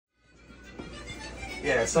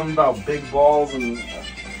Yeah, something about big balls and...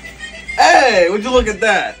 Hey, would you look at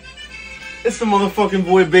that? It's the motherfucking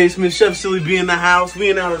Void Basement. Chef sillyB in the house. We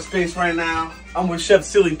in outer space right now. I'm with Chef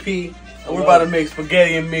sillyP. And we're about to make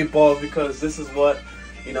spaghetti and meatballs because this is what,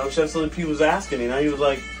 you know, Chef sillyP was asking. You know, he was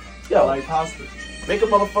like, yo, like pasta. Make a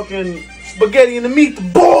motherfucking spaghetti and the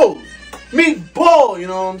meatball. Meatball, you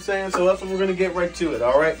know what I'm saying? So that's what we're going to get right to it,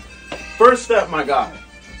 all right? First step, my guy.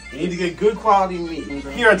 You need to get good quality meat.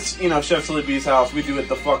 Here at, you know, Chef sillyB's house, we do it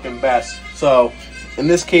the fucking best. So, in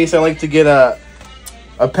this case, I like to get a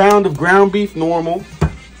pound of ground beef normal.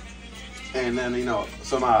 And then, you know,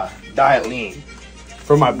 some diet lean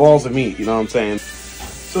for my balls of meat, you know what I'm saying?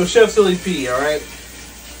 So, Chef sillyP, all right?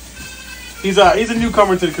 He's a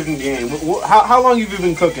newcomer to the cooking game. How long have you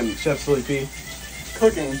been cooking, Chef sillyP?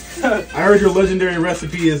 Cooking. I heard your legendary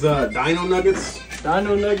recipe is dino nuggets.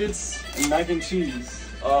 Dino nuggets and mac and cheese.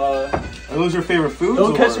 Are those your favorite foods?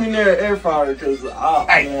 Don't catch me near an air fryer because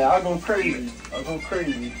hey. man, I'll go crazy. I'll go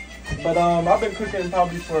crazy. But I've been cooking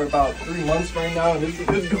probably for about 3 months right now, and it's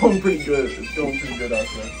going pretty good. It's going pretty good out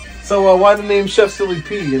there. So why the name Chef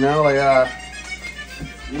sillyP? You know, like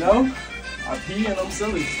you know, I pee and I'm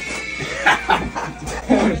silly.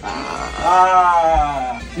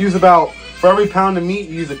 Use about, for every pound of meat,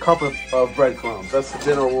 you use a cup of breadcrumbs. That's the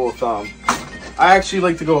general rule of thumb. I actually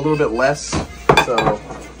like to go a little bit less, so.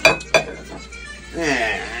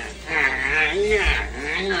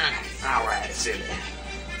 All right, silly.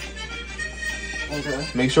 Okay.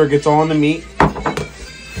 Make sure it gets all in the meat.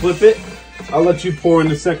 Flip it. I'll let you pour in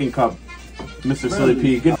the second cup, Mr.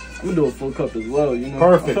 sillyP. I'm gonna do a full cup as well, you know.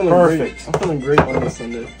 Perfect, perfect. I'm feeling great on this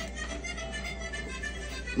Sunday.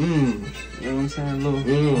 Mmm. You know what I'm saying? A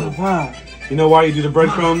little. Wow. You know why you do the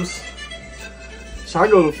breadcrumbs? Should I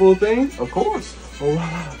go the full thing? Of course. Oh,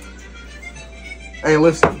 wow. Hey,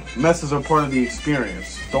 listen. Messes are part of the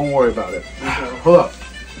experience. Don't worry about it. Okay. Hold up.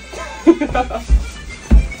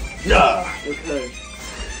 Yeah. Okay.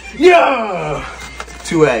 Yeah.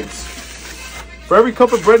 2 eggs. For every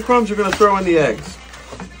cup of breadcrumbs, you're gonna throw in the eggs.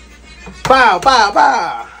 Bow, bow,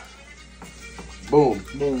 bow. Boom.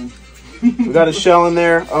 Boom. We got a shell in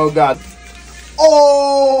there. Oh God.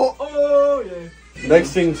 Oh. Oh yeah.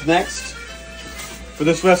 Next thing's next. For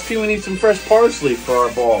this recipe, we need some fresh parsley for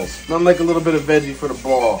our balls. Not like a little bit of veggie for the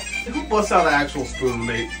ball. Who busts out an actual spoon?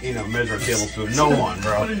 They, you know, measure a tablespoon. No one,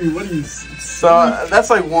 bro. What are you? So that's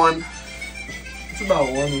like 1. It's about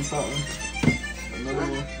 1 and something.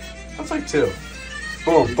 Another one. That's like 2.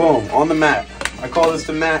 Boom, boom, on the mat. I call this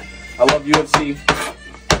the mat. I love UFC.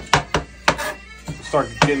 Start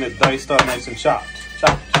getting it diced up nice and chopped.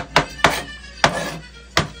 Chopped.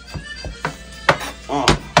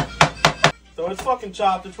 So it's fucking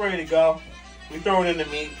chopped. It's ready to go. We throw it in the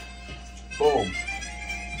meat. Boom.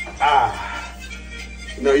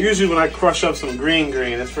 You know, usually when I crush up some green,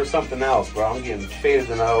 it's for something else, bro. I'm getting faded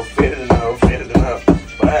in the hoe, faded in the hoe, faded in the hoe.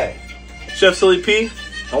 But hey, Chef sillyP,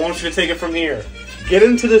 I want you to take it from here. Get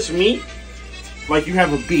into this meat like you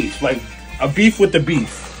have a beef, like a beef with the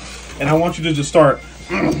beef. And I want you to just start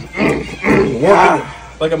working it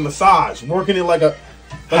like a massage, working it like you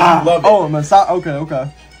love it. Oh, a massage.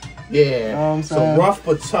 Okay. Yeah. So rough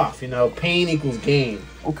but tough, you know. Pain equals gain.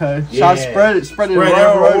 Okay. Yeah. Spread it Spread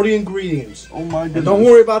around. all the ingredients. Oh my goodness. And don't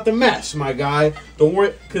worry about the mess, my guy. Don't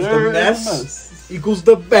worry, because the mess equals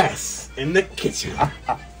the best in the kitchen.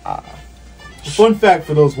 Fun fact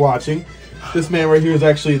for those watching, this man right here is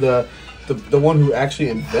actually the one who actually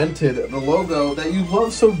invented the logo that you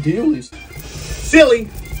love so dearly. Silly.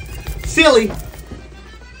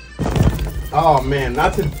 Oh man,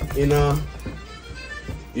 not to, you know.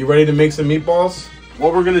 You ready to make some meatballs?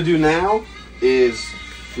 What we're gonna do now is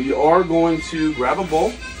we are going to grab a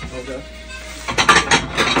bowl. Okay.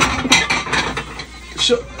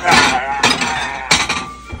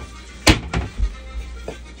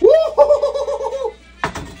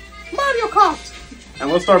 Mario Kart. And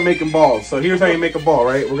let's start making balls. So here's how you make a ball,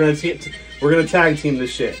 right? We're gonna tag team this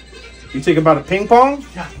shit. You take about a ping pong.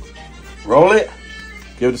 Yeah. Roll it.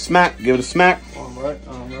 Give it a smack. Give it a smack. All right.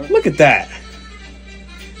 Look at that.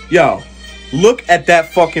 Yo, look at that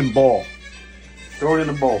fucking ball. Throw it in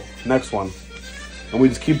the bowl. Next one. And we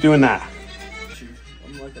just keep doing that.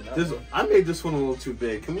 I'm liking that. I made this one a little too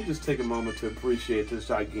big. Can we just take a moment to appreciate this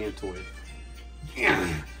gigantoid?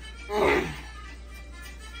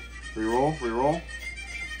 Reroll.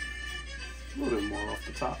 A little bit more off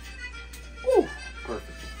the top. Ooh,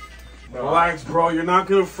 perfect. Relax, bro. You're not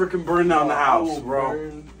gonna freaking burn down the house, bro.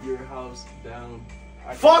 Burn your house down.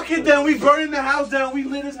 Fuck it, then. We burning the house down. We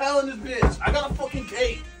lit as hell in this bitch. I got a fucking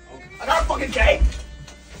cake. I got a fucking cake.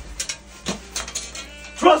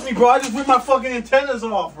 Trust me, bro. I just ripped my fucking antennas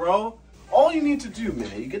off, bro. all you need to do,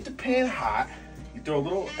 man, you get the pan hot, you throw a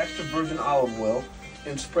little extra virgin olive oil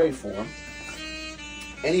in spray form.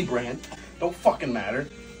 Any brand, don't fucking matter.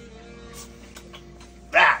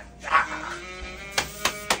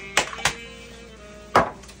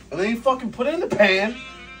 And then you fucking put it in the pan,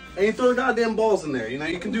 and you throw the goddamn balls in there. You know,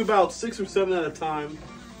 you can do about 6 or 7 at a time.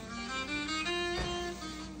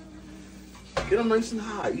 Get them nice and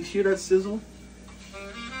hot. You hear that sizzle?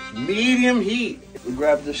 Medium heat. We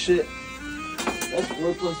grab this shit. That's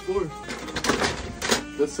 4 plus 4.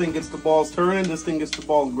 This thing gets the balls turning. This thing gets the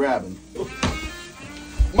balls grabbing.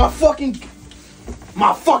 My fucking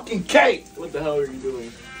cake. What the hell are you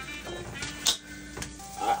doing?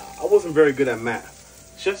 I wasn't very good at math.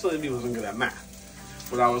 Chef sillyB wasn't good at math.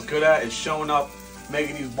 What I was good at is showing up,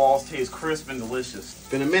 making these balls taste crisp and delicious. It's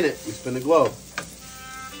been a minute. We spin the globe.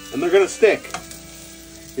 And they're going to stick.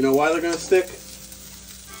 You know why they're going to stick?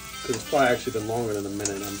 Because it's probably actually been longer than a minute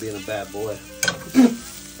and I'm being a bad boy.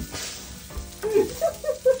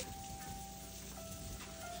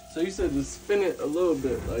 So you said to spin it a little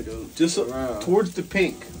bit, like a Just towards the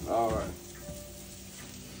pink. Alright.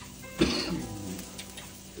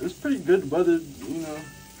 It's pretty good weathered, you know.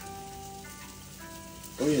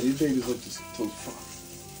 Oh yeah, these babies look just so fun.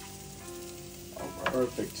 Alright.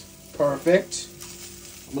 Perfect. Perfect.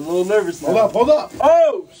 I'm a little nervous now. Hold up.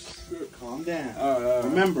 Oh! Calm down. Alright.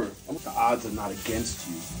 Remember, the odds are not against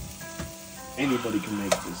you. Anybody can make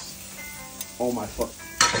this. Oh my fuck.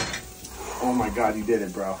 Oh my god, you did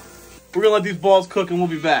it, bro. We're gonna let these balls cook and we'll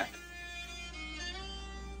be back.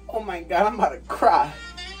 Oh my god, I'm about to cry.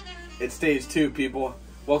 It's stage 2, people.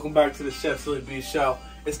 Welcome back to the Chef sillyB show.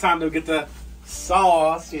 It's time to get the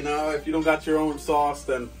sauce, you know. If you don't got your own sauce,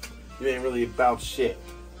 then you ain't really about shit.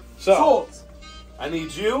 So, Salt. I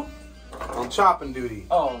need you on chopping duty.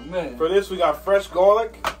 Oh, man. For this, we got fresh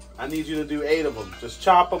garlic. I need you to do 8 of them. Just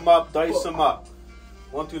chop them up, dice them up.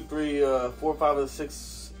 1, 2, 3, 4, 5,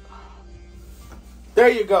 6. There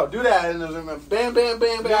you go. Do that. And bam, bam,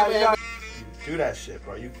 bam, bam, bam. Do that shit,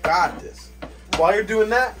 bro. You got this. While you're doing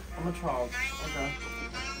that, I'm a child. Okay.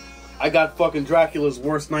 I got fucking Dracula's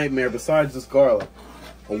worst nightmare besides this garlic.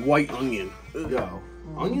 A white onion. Yo,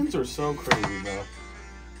 onions are so crazy, bro.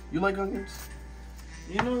 You like onions?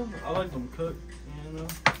 You know, I like them cooked. You know,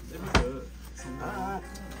 they be good. I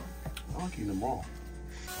like eating them raw.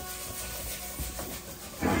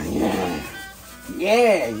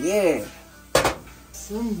 Yeah.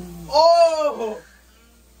 Oh!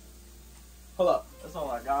 Hold up. That's all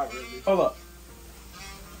I got, really. Hold up.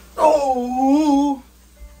 Oh!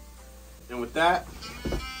 And with that,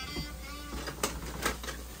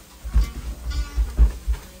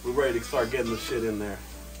 we're ready to start getting the shit in there.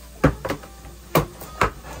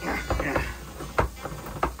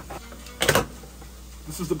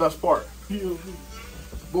 This is the best part.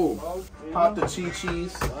 Boom. Pop the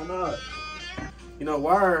cheese. Why not? You know,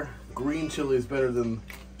 why are green chilies better than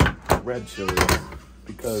red chilies?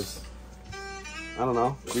 Because, I don't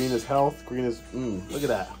know, green is health, green is, look at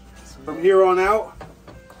that. From here on out,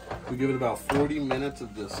 we give it about 40 minutes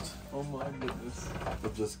of just, Oh my goodness.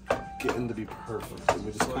 getting to be perfect. And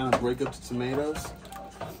we just kind of break up the tomatoes.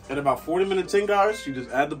 At about 40 minutes in, guys, you just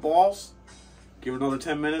add the balls, give it another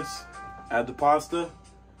 10 minutes, add the pasta,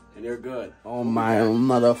 and you're good. Oh my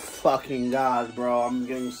motherfucking god, bro. I'm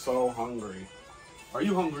getting so hungry. Are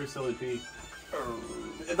you hungry, sillyP?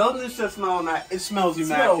 It doesn't just smell nice. It smells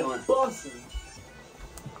immaculate.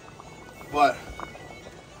 But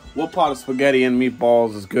what pot of spaghetti and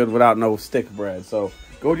meatballs is good without no stick bread? So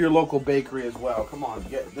go to your local bakery as well. Come on,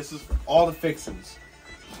 this is all the fixings.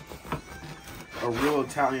 A real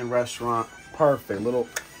Italian restaurant. Perfect. Little.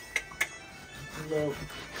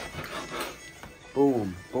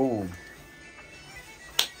 Boom, boom.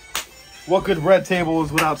 What good bread table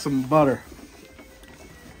is without some butter?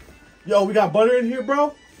 Yo, we got butter in here, bro?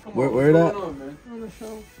 Where that? On, man? On the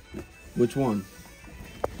show. Which one?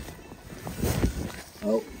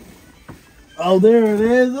 Oh, there it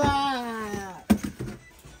is. Ah!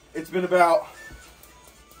 It's been about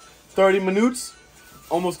 30 minutes,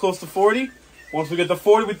 almost close to 40. Once we get to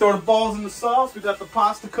 40, we throw the balls in the sauce. We got the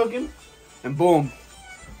pasta cooking, and boom.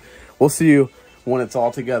 We'll see you when it's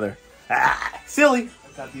all together. Ah, silly.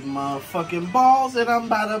 I got these motherfucking balls, and I'm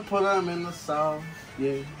about to put them in the sauce.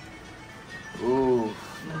 Yeah. Ooh,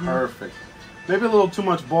 perfect. Maybe a little too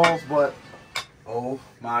much balls, but oh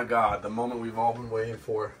my god, the moment we've all been waiting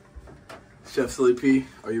for. Chef sillyP,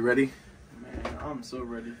 are you ready? Man, I'm so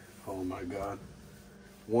ready. Oh my god.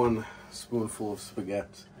 1 spoonful of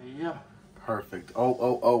spaghetti. Yeah. Perfect.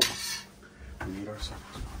 Oh. We need our sauce.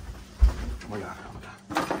 Oh my god, oh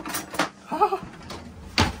my god.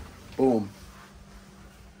 Boom.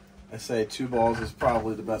 I say 2 balls is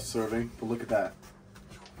probably the best serving, but look at that.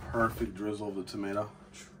 Perfect drizzle of the tomato.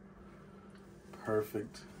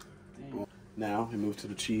 Perfect. Damn. Now we move to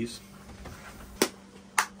the cheese.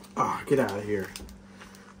 Ah, get out of here.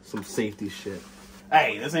 Some safety shit.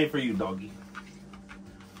 Hey, this ain't for you, doggy.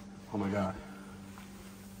 Oh my God.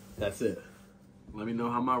 That's it. Let me know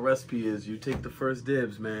how my recipe is. You take the first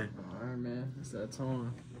dibs, man. All right, man. It's that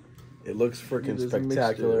time. It looks freaking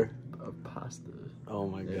spectacular. Of pasta. Oh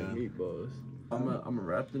my God. Meatballs. I'm gonna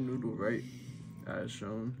wrap the noodle right as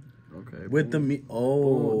shown. Okay. With the meat.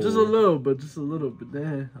 Oh. Boom. Just a little, but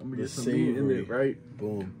then I'm gonna get some meat in it, right?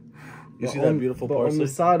 Boom. You see that beautiful parsley? On the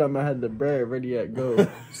side, I'm gonna have the bread ready at go.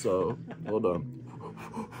 So hold on.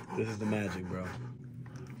 This is the magic, bro.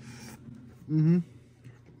 Mm-hmm.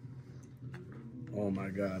 Oh my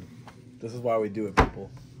God. This is why we do it, people.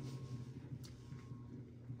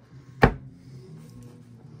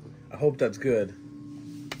 I hope that's good.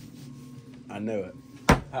 I knew it.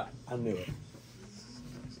 I knew it.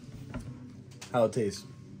 How it tastes?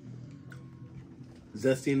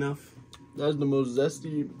 Zesty enough? That's the most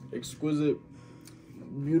zesty, exquisite,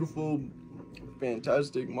 beautiful,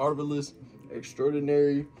 fantastic, marvelous,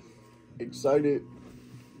 extraordinary, excited,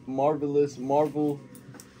 marvelous, Marvel,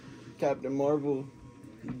 Captain Marvel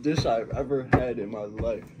dish I've ever had in my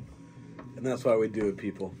life. And that's why we do it,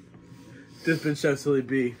 people. This has been Chef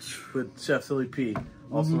sillyB with Chef sillyP,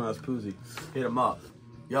 also known as Poozy. Hit him up.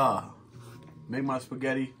 Yeah. Make my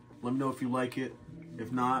spaghetti. Let me know if you like it.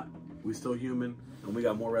 If not, we still human. And we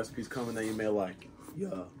got more recipes coming that you may like. Yeah.